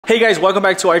Hey guys, welcome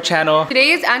back to our channel. Today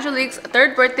is Angelique's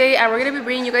 3rd birthday and we're gonna be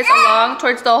bringing you guys along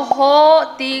towards the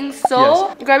whole thing.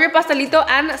 So grab your pastelito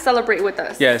and celebrate with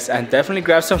us. Yes, and definitely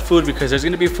grab some food because there's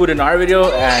gonna be food in our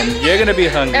video and you're gonna be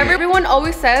hungry. Everyone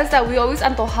always says that we always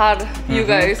antojar you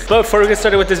guys. But before we get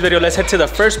started with this video, let's head to the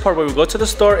first part where we go to the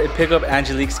store and pick up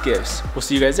Angelique's gifts. We'll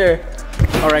see you guys there.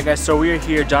 Alright guys, so we are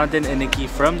here, Jonathan and Nikki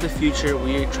from the future.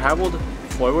 We traveled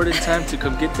forward in time to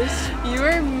come get this. You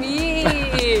are me.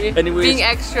 Anyways, being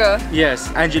extra.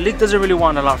 Yes, Angelique doesn't really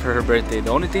want a lot for her birthday.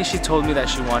 The only thing she told me that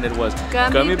she wanted was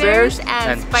gummy bears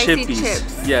and spicy chippies.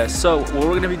 Chips. Yes, so what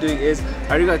we're gonna be doing is, I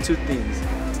already got 2 things.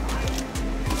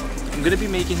 I'm gonna be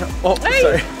making her,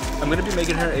 I'm gonna be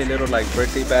making her a little like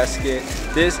birthday basket.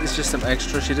 This is just some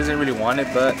extra. She doesn't really want it,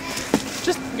 but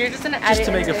you're just gonna add just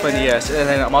to make it fun, yes. And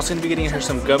then I'm also gonna be getting her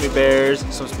some gummy bears,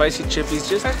 some spicy chippies,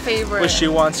 just her favorite. What she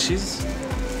wants. She's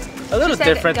a little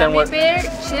different than what bear,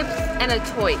 chips, and a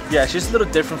toy. Yeah, she's a little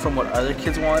different from what other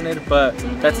kids wanted, but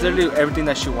that's literally everything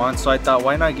that she wants. So I thought,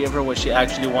 why not give her what she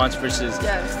actually wants versus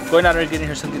going out and getting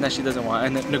her something that she doesn't want.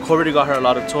 And Nicole already got her a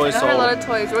lot of toys.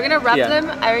 We're gonna wrap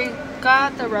them. I already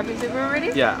got the wrapping paper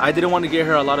already. Yeah, I didn't want to get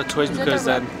her a lot of toys because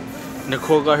then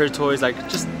Nicole got her toys, like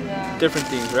just different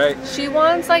things, right? She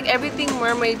wants like everything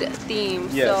mermaid themed,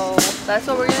 so that's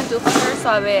what we're gonna do for her.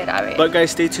 So a ver. But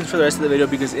guys, stay tuned for the rest of the video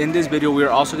because in this video we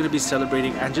are also gonna be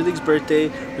celebrating Angelique's birthday.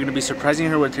 We're gonna be surprising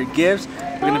her with her gifts.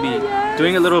 We're gonna be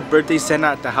doing a little birthday send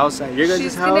out at the house at your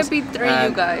guys' house. She's gonna be 3,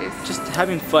 you guys. Just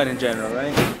having fun in general,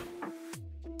 right?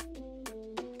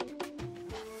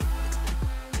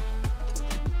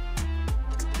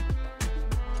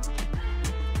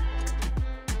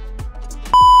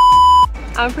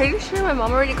 I'm pretty sure my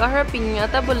mom already got her a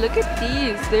piñata, but look at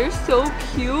these. They're so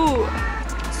cute.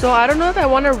 So I don't know if I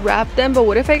want to wrap them, but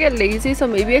what if I get lazy? So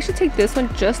maybe I should take this one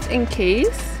just in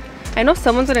case. I know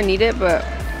someone's gonna need it, but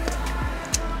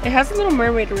it has a little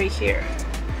mermaid right here.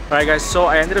 Alright guys, so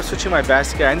I ended up switching my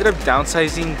basket. I ended up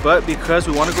downsizing, but because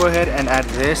we want to go ahead and add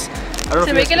this, I don't know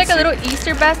to make it like a little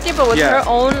Easter basket, but with her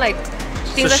own like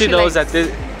things so that she knows likes.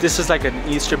 that this is like an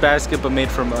Easter basket but made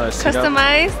from us,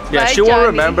 customized, you know? Yeah, she won't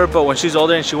remember, but when she's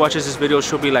older and she watches this video,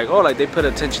 she'll be like, oh, like they put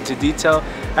attention to detail.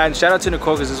 And shout out to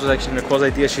Nicole because this was actually Nicole's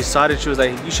idea. She saw it and she was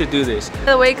like, you should do this. By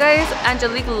the way guys,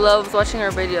 Angelique loves watching her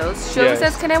videos. She always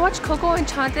says, can I watch Coco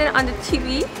Enchanted on the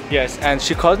TV? Yes, and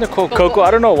she calls Nicole Coco.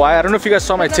 I don't know why. I don't know if you guys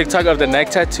saw my TikTok of the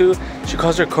neck tattoo. She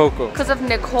calls her Coco. Because of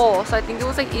Nicole, so I think it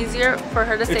was like easier for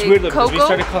her to say weird, Coco. We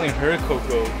started calling her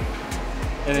Coco.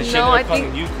 And then she ended up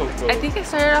calling you Coco. I think I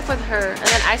started off with her, and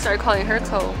then I started calling her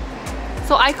Co.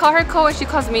 So I call her Co, and she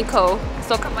calls me Co.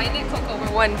 So combine it, Coco,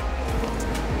 we're one.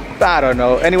 I don't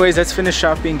know. Anyways, let's finish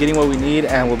shopping, getting what we need,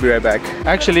 and we'll be right back.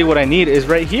 Actually, what I need is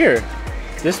right here.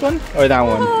 This one or that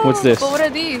one? What's this? But what are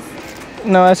these?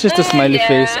 No, that's just a smiley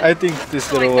face. I think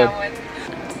this little one.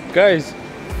 Guys,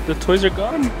 the toys are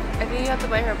gone. I think you have to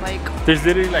buy her bike. There's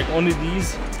literally like only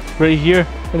these right here,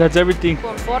 and that's everything.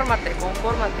 Conformate.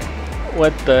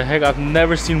 What the heck? I've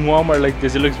never seen Walmart like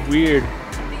this. It looks weird.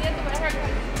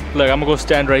 Look, I'm gonna go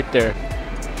stand right there.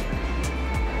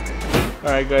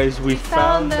 Alright guys, we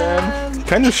found them.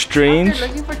 Kind of strange. After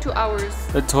looking for 2 hours.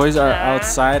 The toys are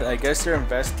outside. I guess they're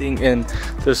investing in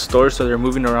the store, so they're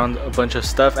moving around a bunch of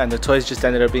stuff, and the toys just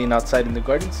ended up being outside in the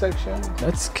garden section.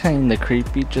 That's kind of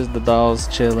creepy, just the dolls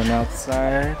chilling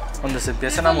outside. Donde se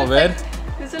empiezan a mover.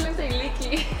 This one looks like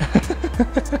Leaky.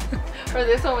 Or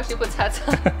this one when she puts hats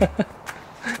on.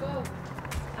 Whoa.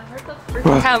 I heard the first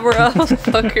camera,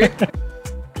 fucker.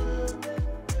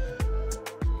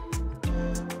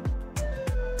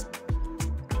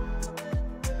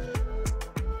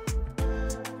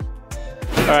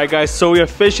 Alright guys, so we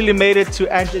officially made it to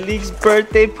Angelique's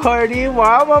birthday party.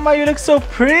 Wow, Mama, you look so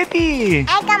pretty.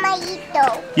 I got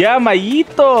Mayito. Yeah,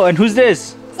 Mayito. And who's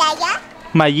this? Saya.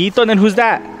 Mayito, and then who's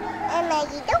that?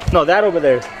 Mayito. No, that over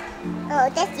there. Oh,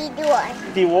 that's Dior.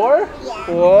 Dior? Yeah.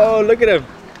 Whoa, look at him.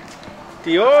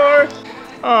 Dior.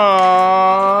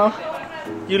 Aww.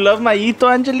 You love Mayito,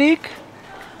 Angelique?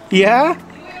 Yeah?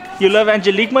 You love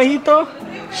Angelique, Mayito?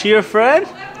 She your friend?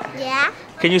 Yeah.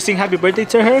 Can you sing happy birthday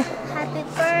to her? Happy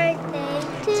birthday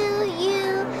to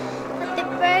you. Happy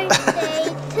birthday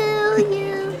to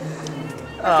you.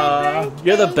 Aww,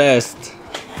 you're the best.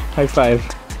 High five.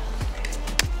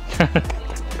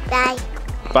 Bye.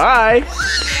 Bye.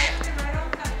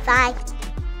 Bye.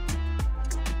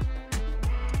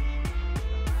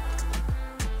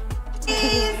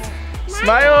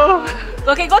 Smile.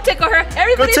 Okay, go tickle her.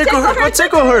 Everybody Go tickle her. Go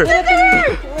tickle her. Tickle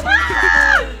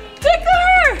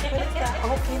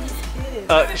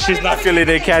her. She's not feeling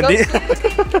it, Candy.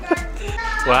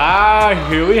 Wow,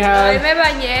 here we have. Hoy me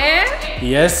bañé.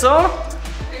 ¿Y eso?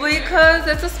 We early because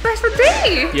it's a special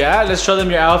day. Yeah, let's show them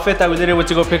your outfit that we literally went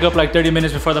to go pick up like 30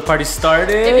 minutes before the party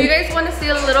started. If you guys want to see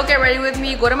a little get ready with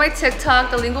me, go to my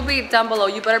TikTok. The link will be down below.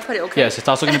 You better put it, okay? Yes, it's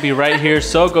also going to be right here.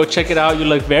 So go check it out. You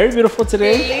look very beautiful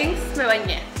today. Thanks, me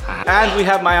bañé. And we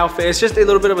have my outfit. It's just a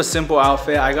little bit of a simple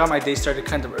outfit. I got my day started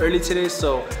kind of early today,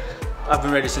 so I've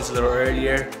been ready since a little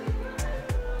earlier.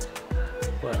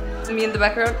 What? Me in the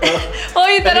background. Oh,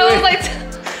 you thought I was like...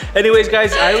 Anyways,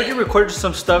 guys, I already recorded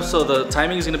some stuff, so the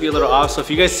timing is gonna be a little off. So if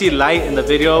you guys see light in the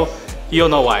video, you'll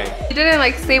know why. You didn't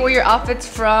like say where your outfit's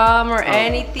from or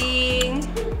anything.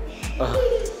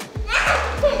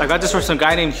 I got this from some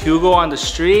guy named Hugo on the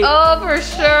street. Oh, for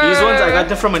sure. These ones, I got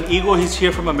them from an Eagle. He's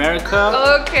here from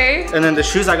America. Okay. And then the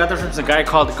shoes, I got them from some guy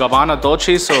called Gabbana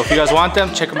Dolce. So if you guys want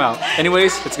them, check them out.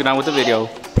 Anyways, let's get on with the video.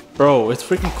 Bro, it's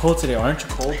freaking cold today. Aren't you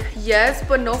cold? Yes,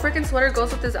 but no freaking sweater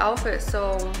goes with this outfit,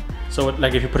 so... So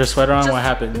like if you put a sweater on, just what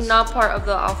happens? Not part of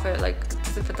the outfit, like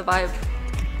doesn't fit the vibe.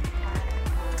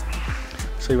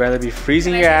 So you'd rather be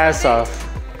freezing your ass off.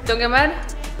 Don't get mad.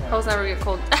 Hoes never get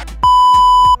cold.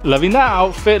 Loving the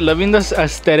outfit, loving the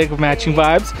aesthetic matching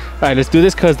vibes. All right, let's do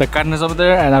this because the carne is over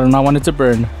there and I do not want it to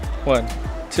burn. 1,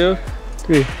 2,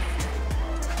 3.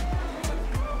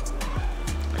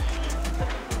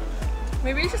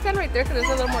 Maybe you should stand right there because there's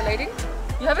a little more lighting.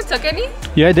 You haven't took any?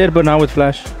 Yeah, I did, but not with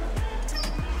flash.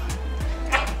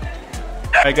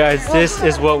 Alright guys, this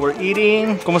is what we're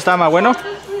eating. ¿Cómo está, ma? Bueno?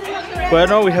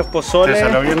 Bueno, we have pozole. ¿Te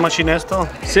salió bien machín esto?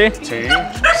 Sí. Sí.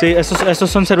 Sí,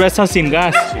 estos son cervezas sin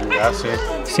gas. Sin gas, sí.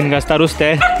 Sin gastar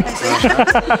usted.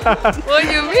 What do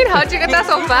you mean? How'd you get that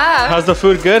so fast? How's the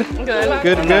food? Good? Good.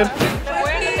 Good, good.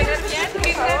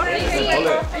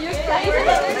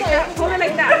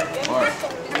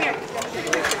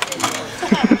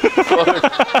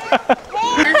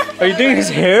 Are you doing his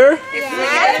hair?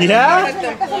 Yeah?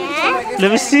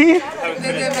 Let me see.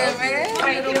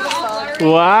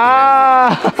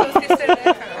 Wow.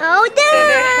 Oh,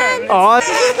 done. Oh.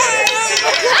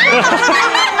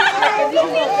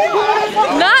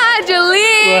 Nah,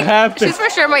 Angelique. What happened? She's for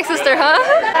sure my sister, huh?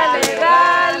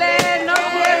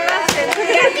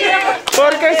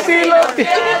 Porque si lo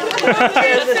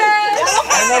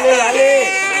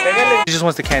She just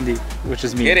wants the candy, which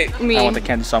is me. Get it. Me. I want the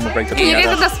candy, so I'm gonna break the Can you piñata.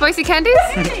 guys get the spicy candies?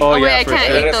 Oh, yeah, wait, I for can't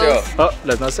sure. eat those. Oh,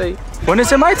 let's not say. When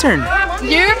is it my turn?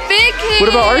 You're picky. What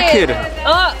about our kid?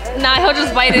 Oh, nah, he'll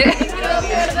just bite it.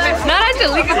 Not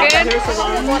Angelique again.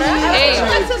 Hey,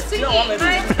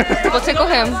 go tickle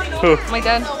him. Who? My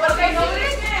dad.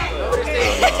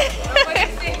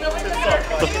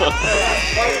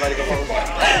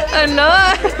 I know.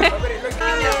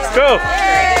 Let's go.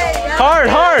 Hard,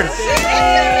 hard.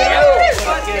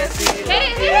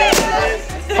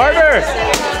 Harder.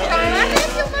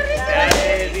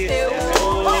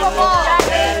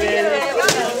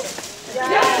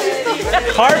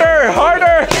 Harder,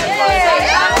 harder.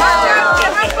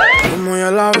 Como ya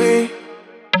la vi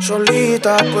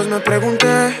solita, pues me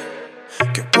pregunté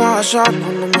qué pasa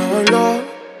cuando me bailó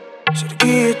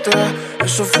cerquita.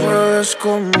 Eso fue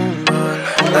descomunal.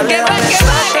 Dale, dame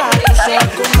saca, tú sabes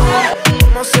cómo.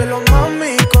 Vamos a hacerlo,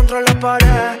 mami, contra la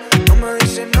pared. No me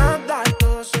dice nada y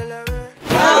todo se le ve.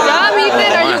 Yeah,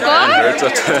 Ethan, are you gone?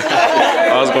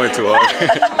 I was going too hard.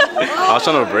 I was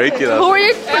trying to break it. Who were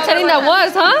you pretending that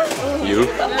was, huh? You.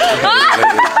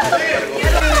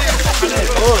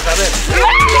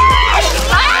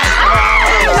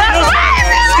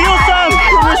 Steal some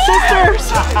from your sisters.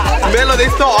 Melo, they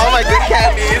stole all my good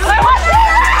candies.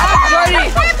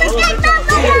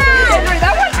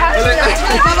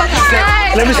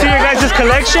 Let me see your guys'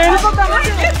 collection.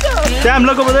 Damn,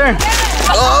 look over there.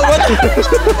 Oh, what?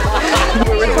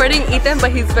 We're recording Ethan,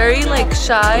 but he's very like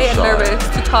shy and nervous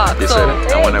to talk. He So said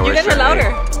it. I wanna you wear guys are straight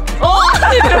louder. A. Oh!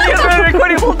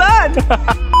 Recording, hold on.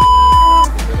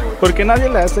 ¿Por qué nadie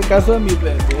le hace caso a mi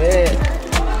bebé?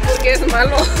 Que es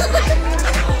malo.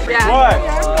 Yeah.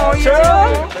 1, 2,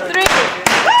 3.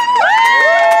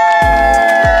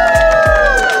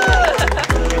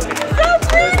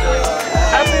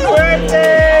 Happy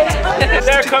birthday!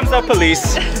 There comes the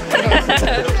police.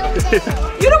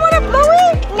 You don't want to blow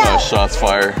it? No. Shots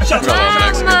fired.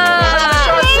 Mama.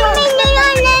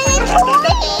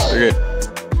 You're good.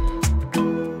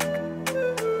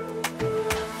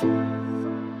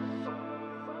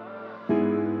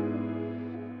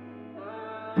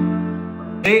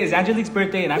 Today is Angelique's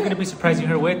birthday and I'm gonna be surprising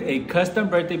her with a custom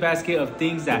birthday basket of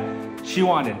things that she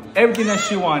wanted. Everything that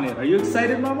she wanted. Are you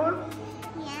excited, Mama?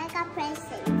 Yeah, I got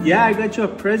presents. Yeah, I got you a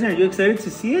present. Are you excited to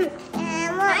see it?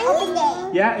 And we'll open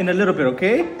it. Yeah, in a little bit,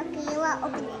 okay? Okay, we'll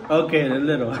open it. Okay, in a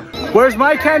little. Where's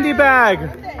my candy bag?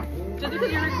 Just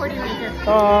because you're recording right here.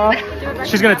 Aww. Give it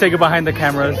She's gonna take it behind the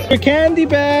cameras. Your candy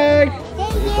bag.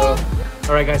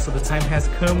 All right, guys. So the time has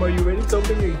come. Are you ready to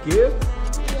open your gift?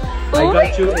 I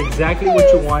got you exactly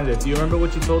what you wanted. Do you remember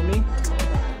what you told me?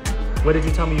 What did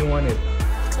you tell me you wanted?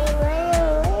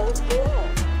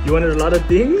 You wanted a lot of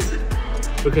things?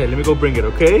 Okay, let me go bring it,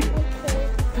 okay?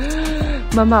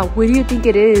 Mama, what do you think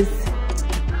it is?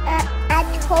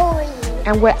 A toy.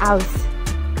 And what else?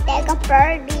 Like a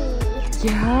Barbie.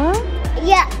 Yeah?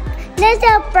 Yeah. There's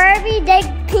a Barbie that's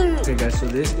pink. Okay, guys, so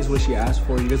this is what she asked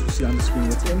for. You guys will see on the screen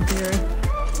what's in here.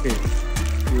 Okay,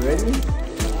 you ready?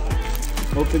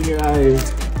 Open your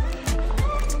eyes.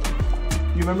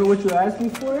 You remember what you asked me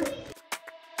for?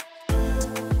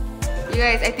 You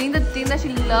guys, I think the thing that she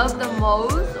loved the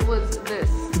most was this.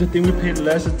 The thing we paid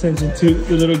less attention to,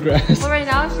 the little grass. But right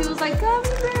now, she was like, come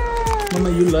here. Mama,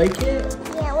 you like it?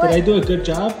 Yeah, Did I do a good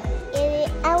job?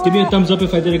 Give me a thumbs up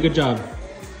if I did a good job.